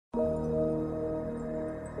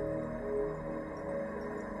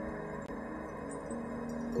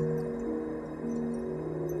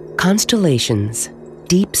Constellations,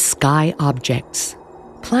 deep sky objects,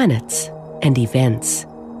 planets, and events.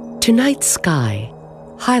 Tonight's sky,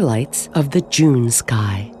 highlights of the June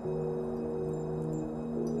sky.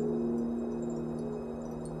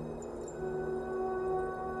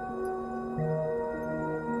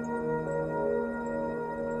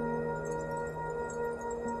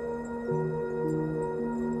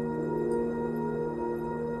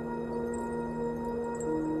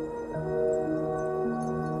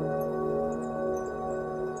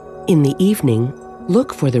 In the evening,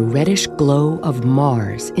 look for the reddish glow of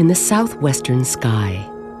Mars in the southwestern sky.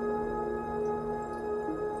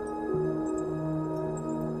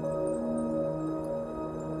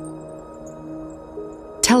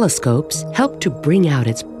 Telescopes help to bring out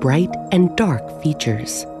its bright and dark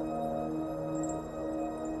features.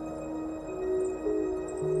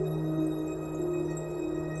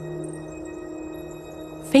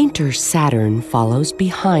 Fainter Saturn follows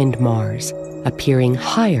behind Mars, appearing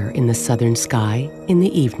higher in the southern sky in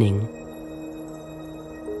the evening.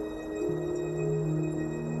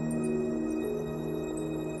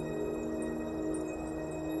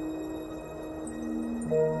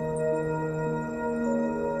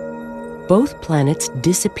 Both planets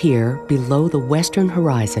disappear below the western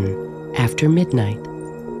horizon after midnight.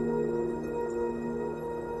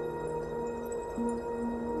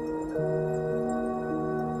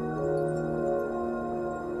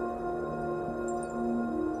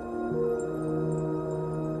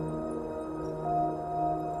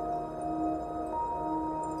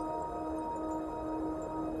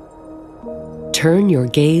 Turn your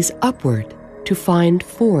gaze upward to find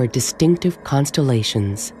 4 distinctive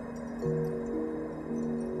constellations.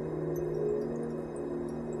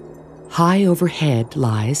 High overhead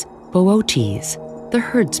lies Boötes, the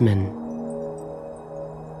herdsman.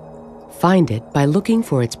 Find it by looking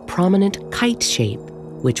for its prominent kite shape,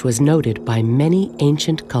 which was noted by many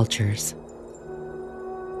ancient cultures.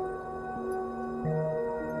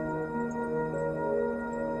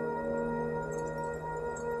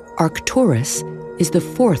 Arcturus is the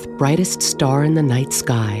 4th brightest star in the night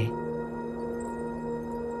sky.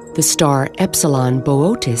 The star Epsilon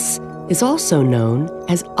Boötis is also known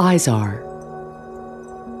as Izar.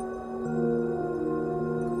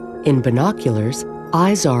 In binoculars,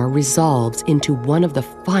 Izar resolves into one of the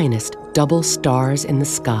finest double stars in the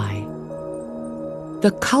sky.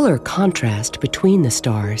 The color contrast between the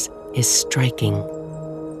stars is striking.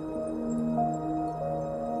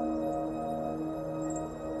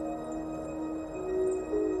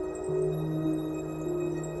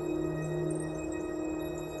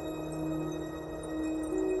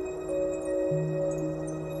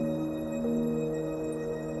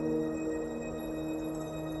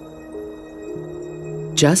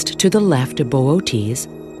 Just to the left of Boötes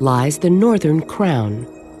lies the northern crown,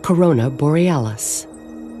 Corona Borealis.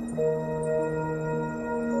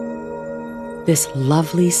 This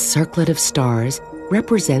lovely circlet of stars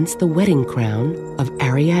represents the wedding crown of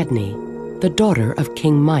Ariadne, the daughter of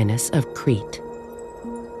King Minos of Crete.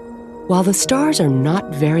 While the stars are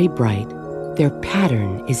not very bright, their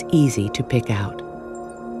pattern is easy to pick out.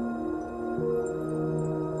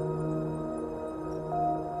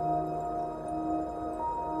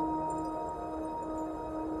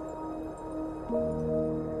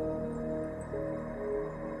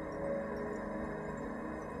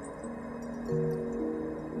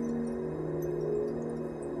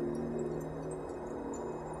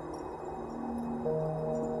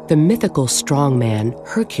 The mythical strongman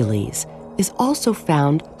Hercules is also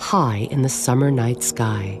found high in the summer night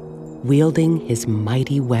sky, wielding his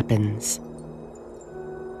mighty weapons.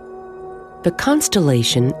 The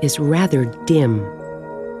constellation is rather dim.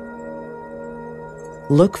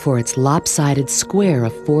 Look for its lopsided square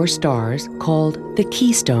of 4 stars called the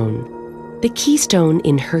keystone. The keystone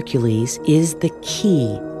in Hercules is the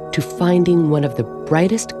key to finding one of the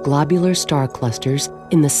brightest globular star clusters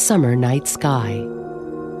in the summer night sky.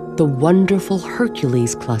 The wonderful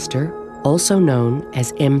Hercules cluster, also known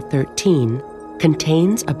as M13,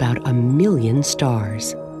 contains about 1 million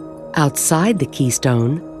stars. Outside the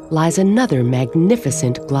keystone lies another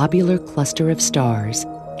magnificent globular cluster of stars,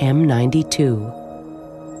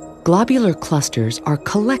 M92. Globular clusters are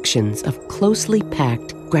collections of closely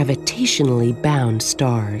packed, gravitationally bound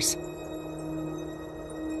stars.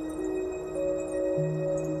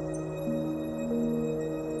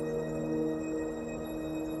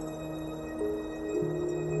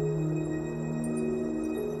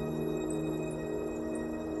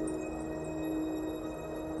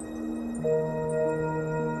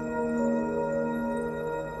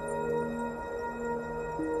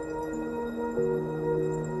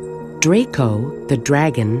 Draco, the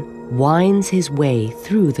dragon, winds his way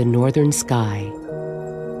through the northern sky.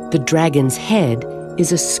 The dragon's head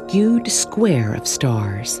is a skewed square of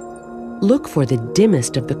stars. Look for the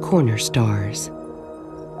dimmest of the corner stars.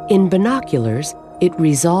 In binoculars, it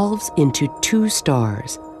resolves into 2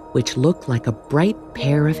 stars, which look like a bright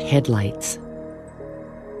pair of headlights.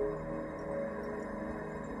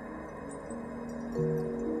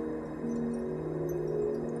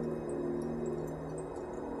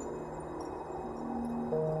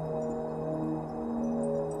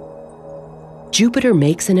 Jupiter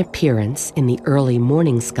makes an appearance in the early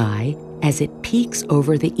morning sky as it peeks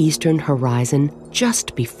over the eastern horizon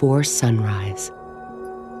just before sunrise.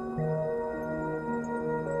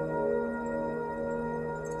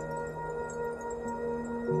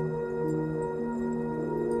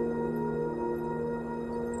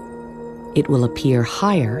 It will appear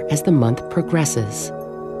higher as the month progresses.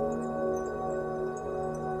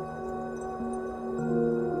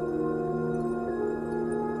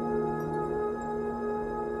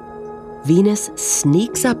 Venus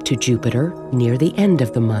sneaks up to Jupiter near the end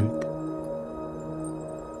of the month.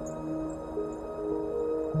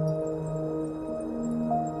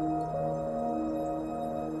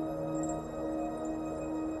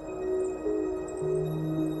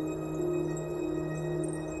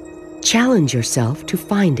 Challenge yourself to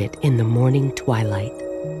find it in the morning twilight.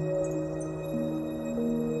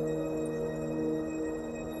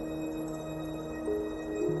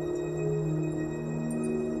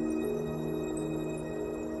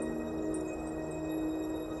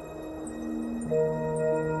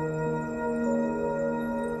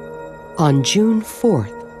 On June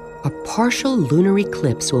 4th, a partial lunar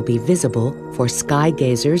eclipse will be visible for sky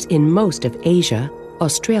gazers in most of Asia,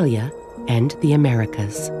 Australia, and the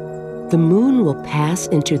Americas. The moon will pass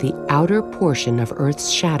into the outer portion of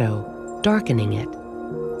Earth's shadow, darkening it.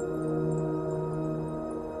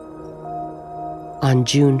 On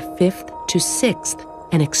June 5th to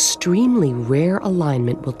 6th, an extremely rare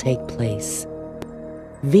alignment will take place.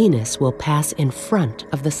 Venus will pass in front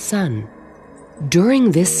of the Sun.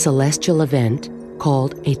 During this celestial event,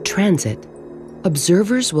 called a transit,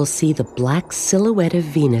 observers will see the black silhouette of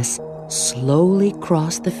Venus slowly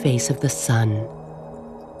cross the face of the Sun.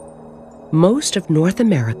 Most of North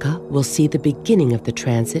America will see the beginning of the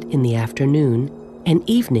transit in the afternoon and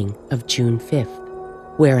evening of June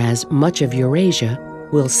 5th, whereas much of Eurasia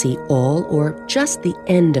will see all or just the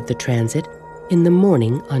end of the transit in the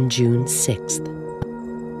morning on June 6th.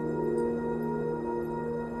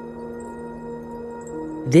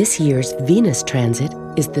 This year's Venus transit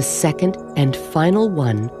is the second and final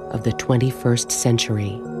one of the 21st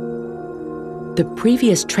century. The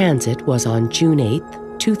previous transit was on June 8th,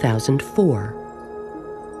 2004.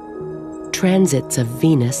 Transits of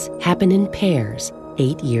Venus happen in pairs,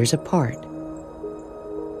 8 years apart.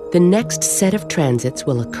 The next set of transits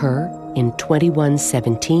will occur in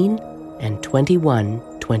 2117 and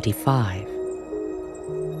 2125.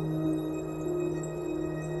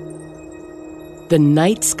 The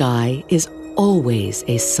night sky is always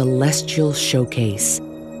a celestial showcase.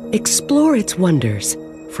 Explore its wonders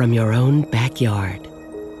from your own backyard.